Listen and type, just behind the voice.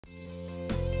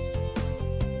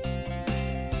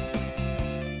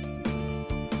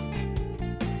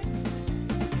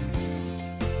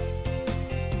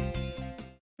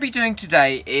Be doing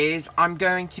today is I'm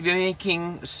going to be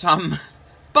making some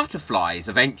butterflies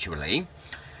eventually.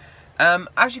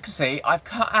 As you can see, I've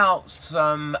cut out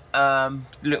some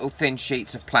little thin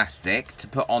sheets of plastic to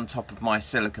put on top of my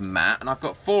silicone mat, and I've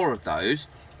got 4 of those.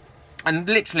 And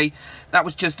literally, that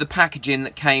was just the packaging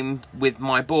that came with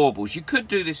my baubles. You could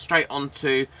do this straight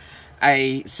onto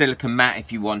a silicone mat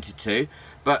if you wanted to,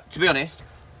 but to be honest,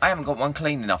 I haven't got one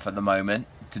clean enough at the moment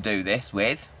to do this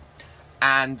with.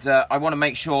 And I want to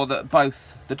make sure that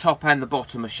both the top and the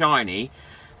bottom are shiny,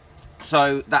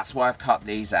 so that's why I've cut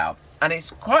these out. And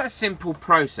it's quite a simple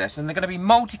process, and they're going to be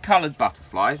multicoloured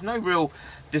butterflies, no real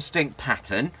distinct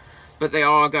pattern, but they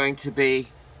are going to be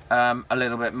a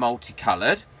little bit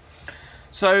multicoloured.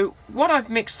 So what I've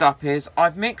mixed up is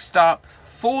I've mixed up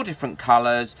 4 different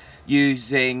colours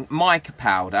using mica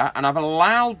powder, and I've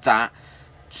allowed that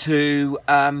to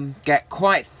get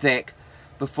quite thick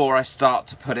before I start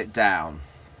to put it down.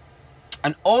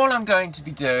 And all I'm going to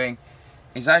be doing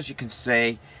is, as you can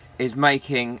see, is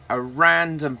making a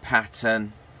random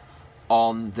pattern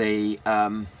on the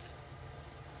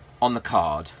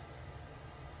card,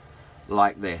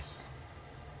 like this.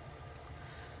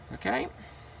 Okay,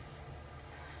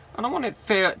 and I want it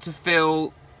to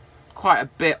fill quite a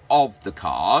bit of the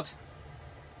card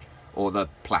or the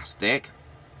plastic,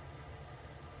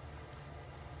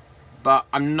 but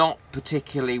I'm not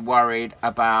particularly worried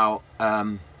about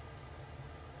the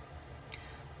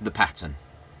pattern,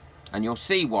 and you'll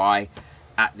see why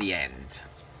at the end.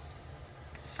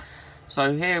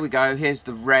 So here we go, here's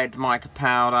the red mica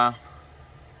powder.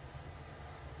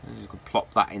 I'm just going to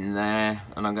plop that in there,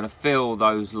 and I'm going to fill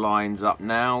those lines up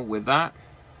now with that.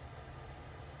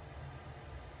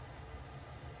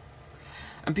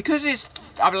 And because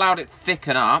I've allowed it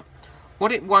thicken up,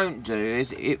 what it won't do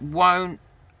is it won't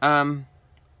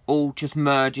all just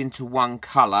merge into one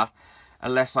colour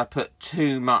unless I put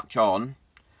too much on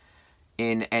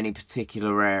in any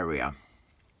particular area.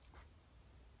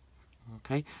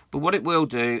 Okay, but what it will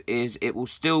do is it will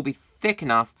still be thick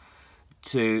enough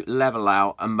to level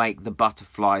out and make the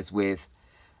butterflies with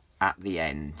at the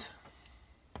end.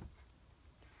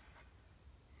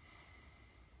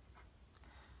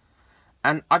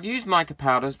 And I've used mica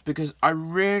powders because I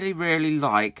really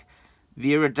like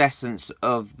the iridescence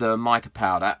of the mica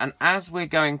powder, and as we're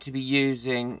going to be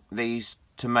using these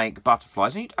to make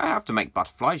butterflies, and you don't have to make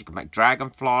butterflies, you can make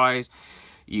dragonflies,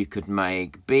 you could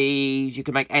make bees, you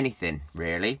can make anything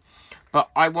really,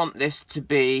 but I want this to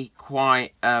be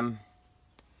quite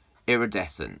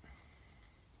iridescent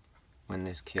when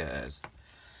this cures.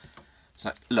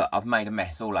 So look, I've made a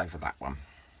mess all over that one,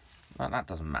 but that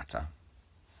doesn't matter.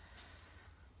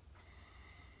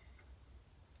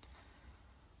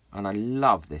 And I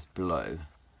love this blue,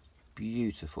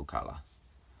 beautiful colour.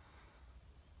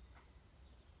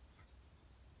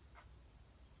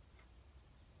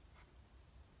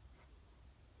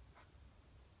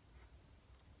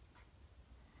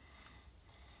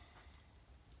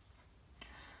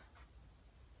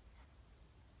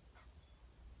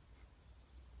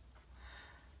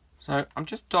 So I'm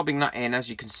just dabbing that in. As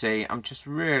you can see, I'm just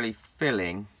really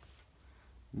filling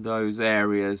those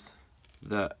areas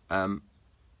that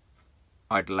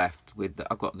I'd left with.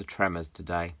 I've got the tremors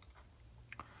today.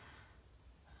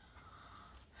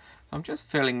 I'm just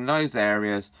filling those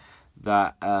areas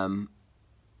that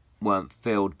weren't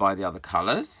filled by the other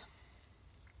colours.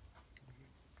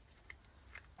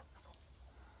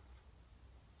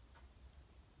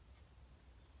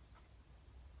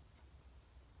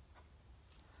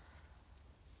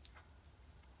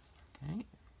 Okay.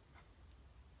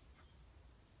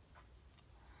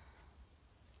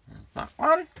 There's that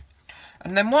one.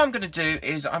 And then what I'm going to do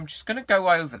is I'm just going to go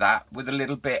over that with a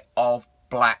little bit of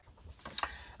black.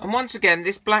 And once again,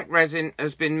 this black resin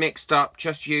has been mixed up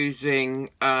just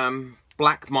using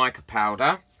black mica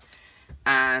powder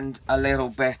and a little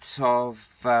bit of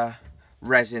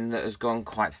resin that has gone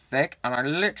quite thick. And I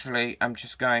literally am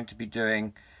just going to be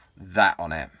doing that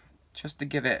on it, just to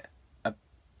give it a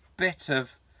bit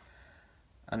of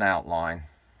an outline.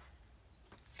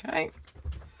 Okay.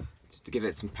 To give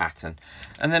it some pattern.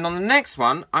 And then on the next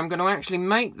one, I'm going to actually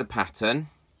make the pattern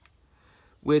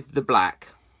with the black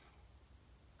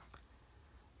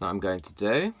that I'm going to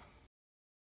do.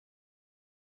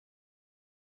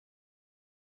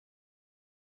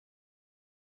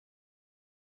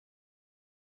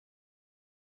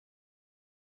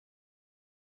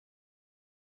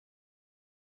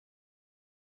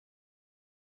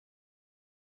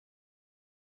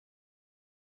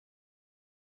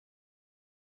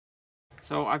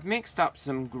 So I've mixed up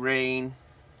some green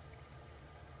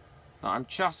that I'm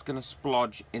just going to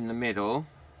splodge in the middle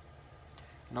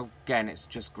and again it's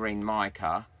just green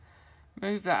mica.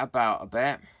 Move that about a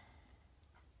bit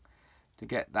to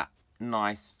get that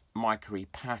nice mica-y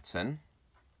pattern.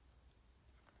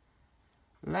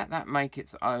 Let that make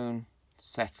its own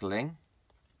settling,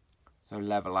 so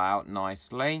level out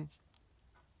nicely.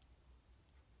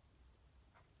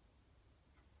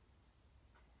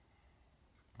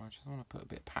 I just want to put a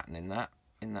bit of pattern in that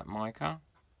mica.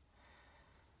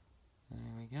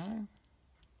 There we go.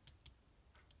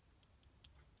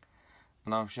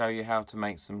 And I'll show you how to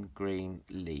make some green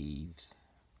leaves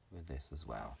with this as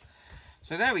well.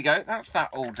 So there we go, that's that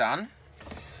all done.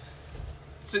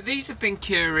 So these have been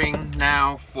curing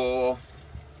now for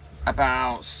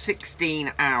about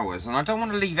 16 hours, and I don't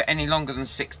want to leave it any longer than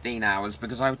 16 hours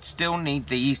because I would still need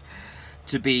these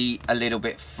to be a little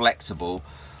bit flexible.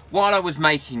 While I was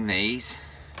making these,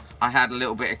 I had a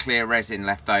little bit of clear resin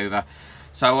left over,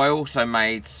 so I also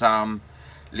made some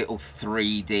little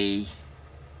 3D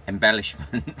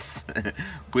embellishments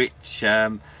which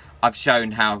I've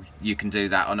shown how you can do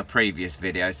that on a previous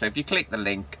video. So if you click the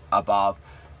link above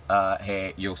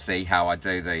here, you'll see how I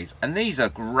do these, and these are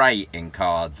great in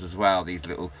cards as well, these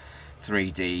little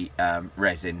 3D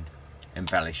resin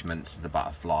embellishments, the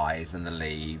butterflies and the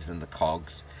leaves and the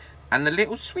cogs and the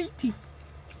little sweetie.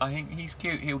 I think he's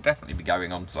cute. He'll definitely be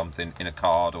going on something in a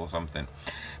card or something.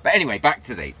 But anyway, back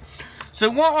to these. So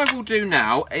what I will do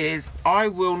now is I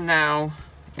will now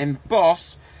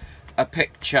emboss a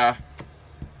picture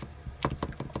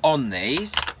on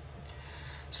these.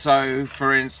 So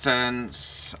for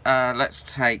instance, let's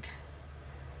take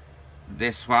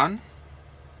this one.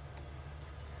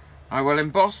 I will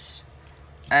emboss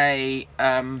a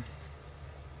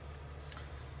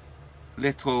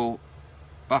little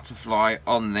butterfly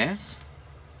on this.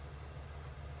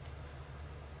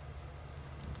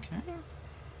 Okay.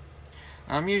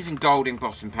 I'm using gold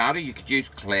embossing powder. You could use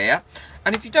clear.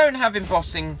 And if you don't have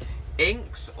embossing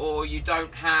inks, or you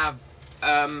don't have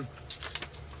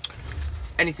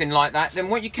anything like that, then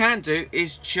what you can do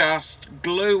is just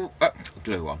glue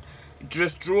on.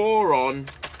 Just draw on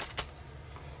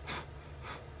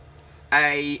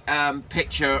a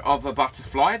picture of a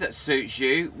butterfly that suits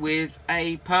you with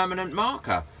a permanent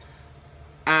marker,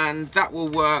 and that will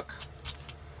work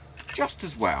just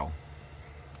as well.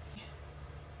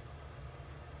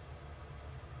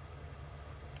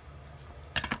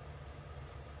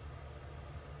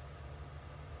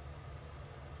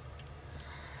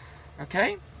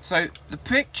 Okay, so the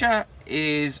picture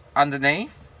is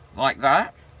underneath like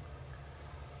that,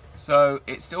 so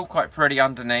it's still quite pretty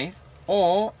underneath,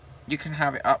 or you can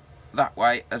have it up that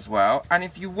way as well. And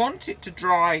if you want it to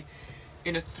dry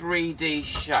in a 3D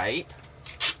shape,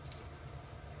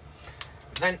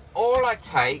 then all I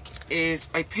take is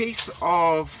a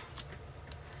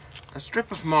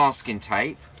strip of masking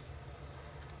tape,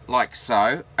 like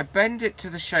so. I bend it to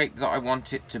the shape that I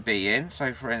want it to be in.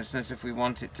 So for instance, if we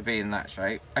want it to be in that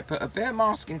shape, I put a bit of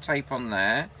masking tape on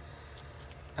there,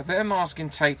 a bit of masking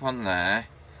tape on there,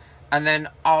 and then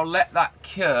I'll let that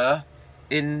cure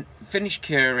finish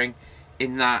curing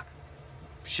in that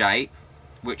shape,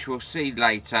 which we'll see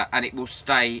later, and it will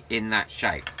stay in that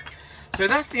shape. So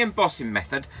that's the embossing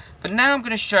method. But now I'm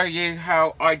going to show you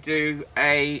how I do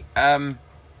a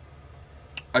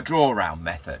draw around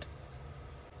method.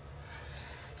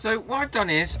 So what I've done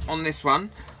is, on this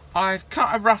one, I've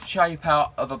cut a rough shape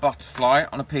out of a butterfly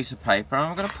on a piece of paper, and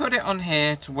I'm going to put it on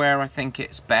here to where I think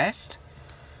it's best.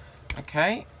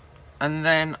 Okay, and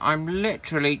then I'm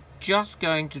literally just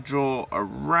going to draw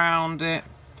around it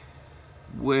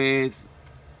with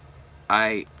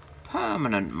a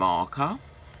permanent marker.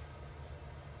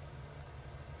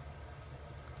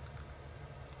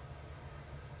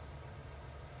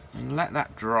 And let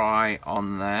that dry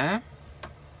on there.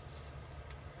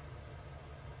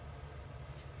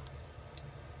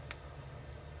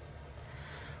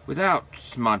 Without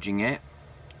smudging it,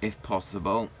 if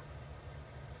possible.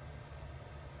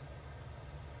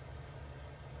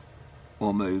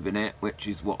 Or moving it, which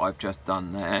is what I've just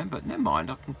done there, but never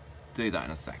mind, I can do that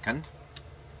in a second.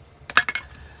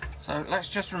 So let's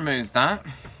just remove that.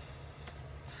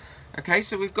 Okay,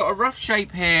 so we've got a rough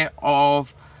shape here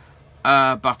of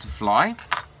a butterfly.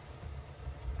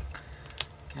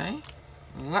 Okay,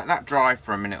 let that dry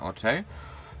for a minute or two.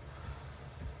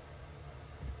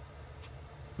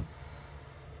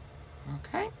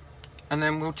 Okay, and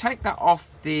then we'll take that off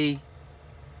the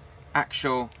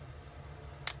actual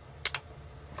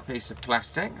piece of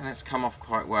plastic, and it's come off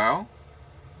quite well.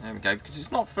 There we go, because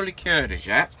it's not fully cured as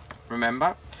yet,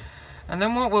 remember. And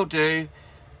then what we'll do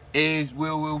is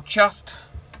we'll just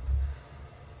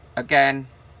again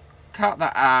cut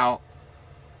that out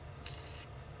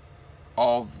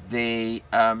of the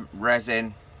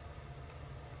resin,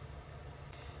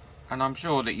 and I'm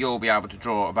sure that you'll be able to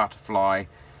draw a butterfly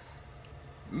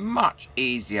much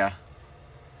easier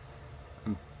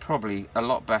and probably a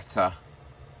lot better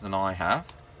than I have.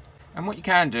 And what you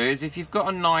can do is, if you've got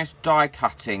a nice die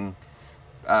cutting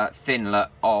thinlet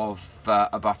of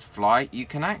a butterfly, you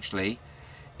can actually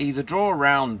either draw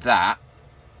around that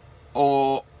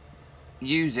or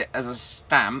use it as a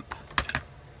stamp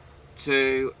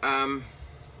to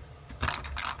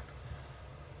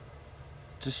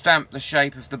stamp the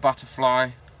shape of the butterfly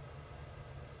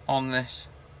on this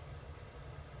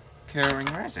curing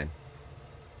resin.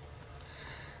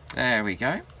 There we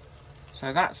go.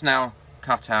 So that's now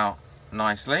cut out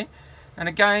nicely, and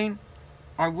again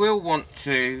I will want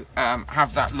to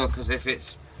have that look as if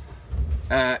it's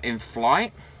in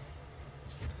flight.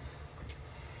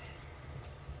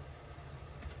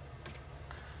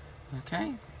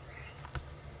 Okay,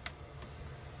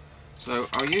 so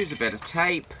I'll use a bit of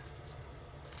tape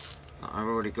that I've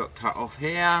already got cut off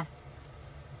here,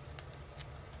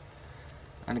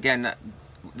 and again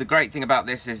the great thing about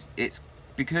this is it's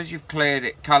because you've cleared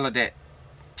it, coloured it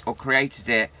or created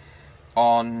it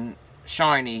on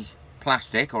shiny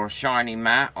plastic or a shiny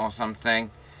mat or something,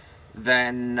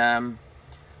 then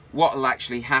what will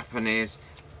actually happen is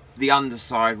the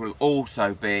underside will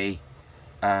also be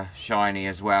shiny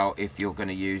as well if you're going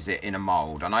to use it in a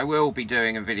mould, and I will be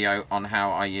doing a video on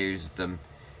how I use them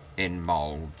in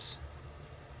moulds.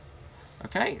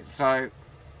 Okay, so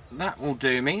that will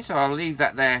do me, so I'll leave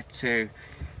that there to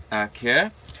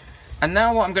cure. And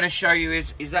now what I'm going to show you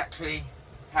is exactly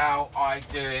how I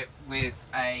do it with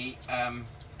a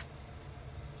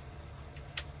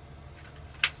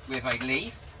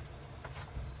leaf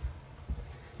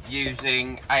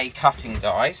using a cutting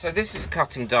die. So this is a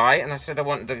cutting die, and I said I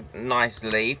wanted a nice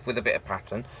leaf with a bit of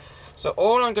pattern. So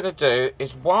all I'm going to do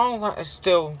is, while that is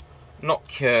still not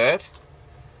cured,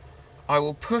 I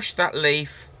will push that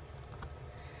leaf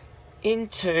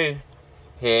into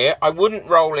here. I wouldn't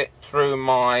roll it through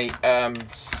my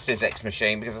Sizzix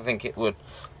machine, because I think it would,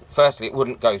 firstly it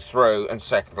wouldn't go through, and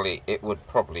secondly it would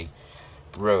probably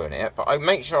ruin it. But I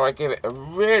make sure I give it a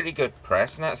really good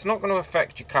press, and that's not going to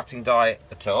affect your cutting die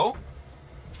at all.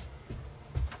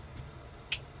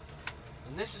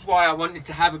 And this is why I wanted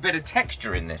to have a bit of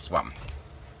texture in this one.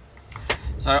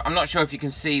 So I'm not sure if you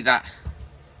can see that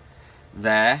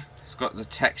there, it's got the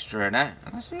texture in it,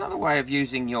 and that's another way of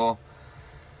using your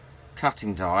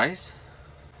cutting dies.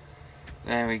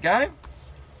 There we go,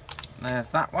 there's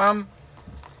that one.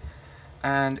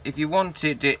 And if you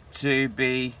wanted it to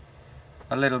be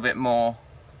a little bit more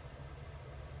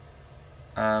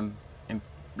in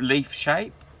leaf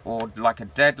shape, or like a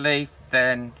dead leaf,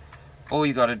 then all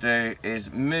you got to do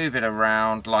is move it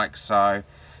around like so.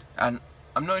 And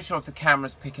I'm not sure if the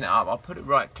camera's picking it up, I'll put it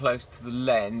right close to the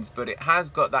lens, but it has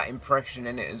got that impression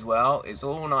in it as well. It's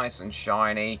all nice and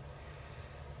shiny.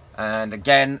 And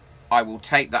again, I will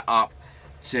take that up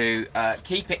to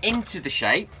keep it into the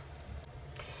shape.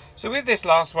 So with this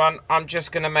last one, I'm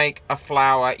just going to make a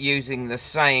flower using the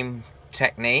same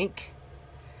technique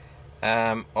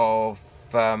of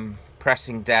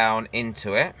pressing down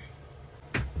into it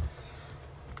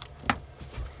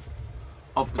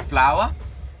of the flower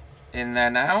in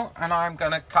there now, and I'm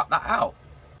going to cut that out.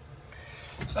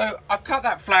 So I've cut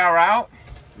that flower out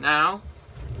now,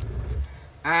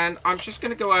 and I'm just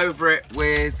going to go over it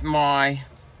with my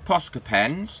Posca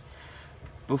pens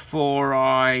before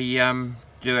I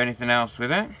do anything else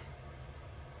with it.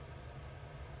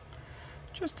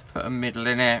 Just to put a middle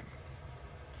in it,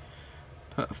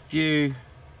 put a few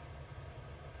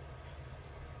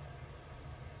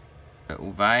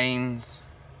little veins.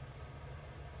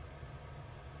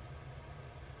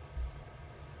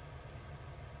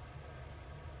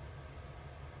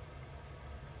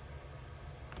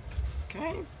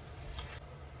 Okay,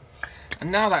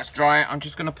 and now that's dry, I'm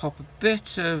just going to pop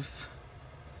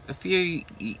a few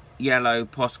yellow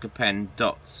Posca pen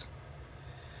dots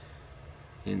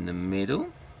in the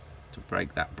middle to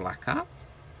break that black up.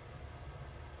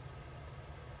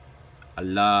 I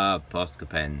love Posca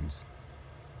pens.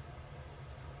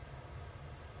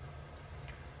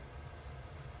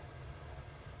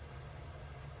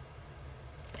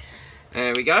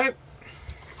 There we go.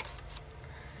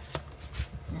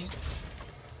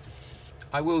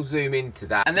 I will zoom into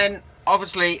that. And then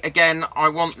obviously again I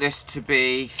want this to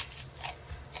be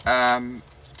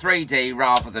 3D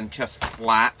rather than just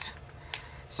flat.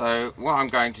 So what I'm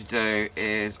going to do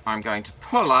is I'm going to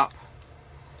pull up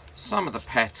some of the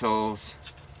petals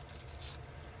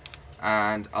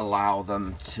and allow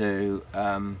them to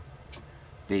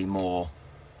be more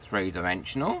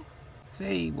three-dimensional.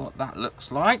 see what that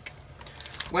looks like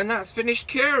when that's finished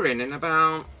curing in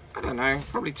about, I don't know,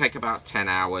 probably take about 10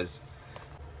 hours.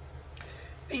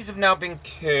 These have now been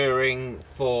curing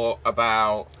for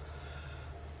about,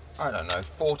 I don't know,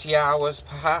 40 hours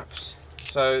perhaps.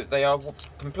 So they are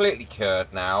completely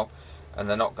cured now and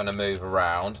they're not going to move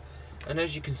around. And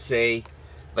as you can see,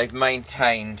 they've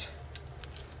maintained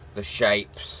the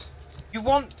shapes. You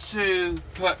want to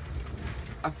put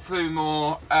a few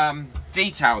more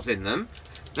details in them,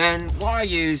 then what I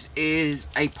use is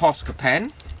a Posca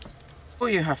pen. All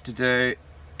you have to do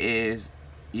is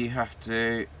you have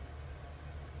to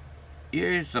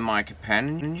use the mica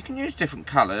pen, and you can use different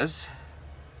colours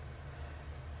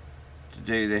to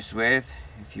do this with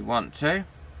if you want to.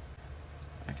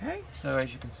 Okay, so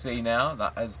as you can see now,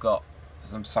 that has got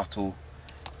some subtle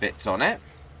bits on it.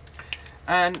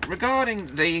 And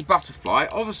regarding the butterfly,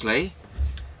 obviously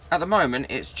at the moment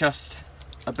it's just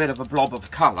a bit of a blob of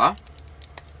colour,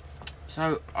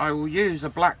 so I will use a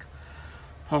black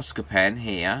Posca pen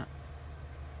here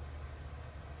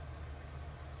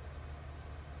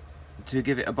to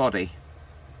give it a body.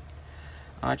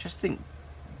 I just think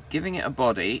giving it a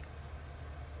body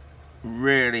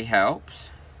really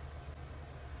helps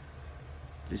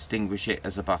distinguish it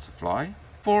as a butterfly.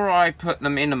 Before I put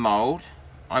them in a mould,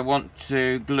 I want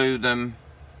to glue them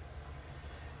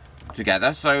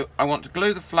together. So I want to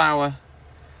glue the flower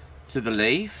to the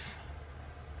leaf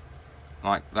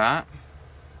like that,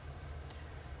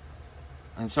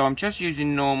 and so I'm just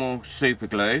using normal super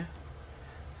glue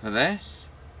for this,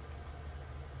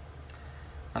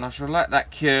 and I shall let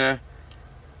that cure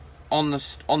on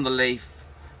the leaf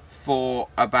for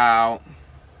about,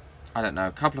 I don't know,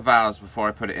 a couple of hours before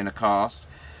I put it in a cast.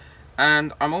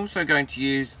 And I'm also going to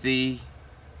use the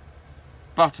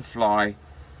butterfly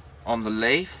on the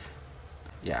leaf.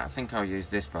 Yeah, I think I'll use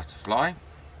this butterfly.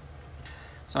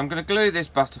 So I'm going to glue this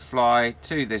butterfly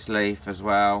to this leaf as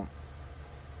well,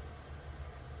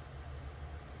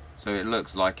 so it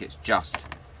looks like it's just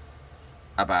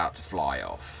about to fly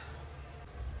off.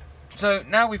 So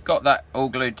now we've got that all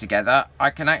glued together, I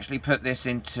can actually put this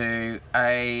into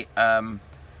a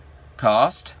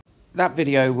cast. That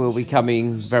video will be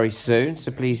coming very soon,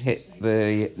 so please hit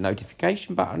the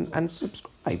notification button and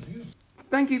subscribe.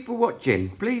 Thank you for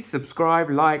watching. Please subscribe,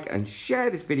 like and share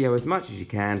this video as much as you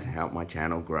can to help my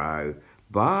channel grow.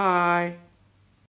 Bye!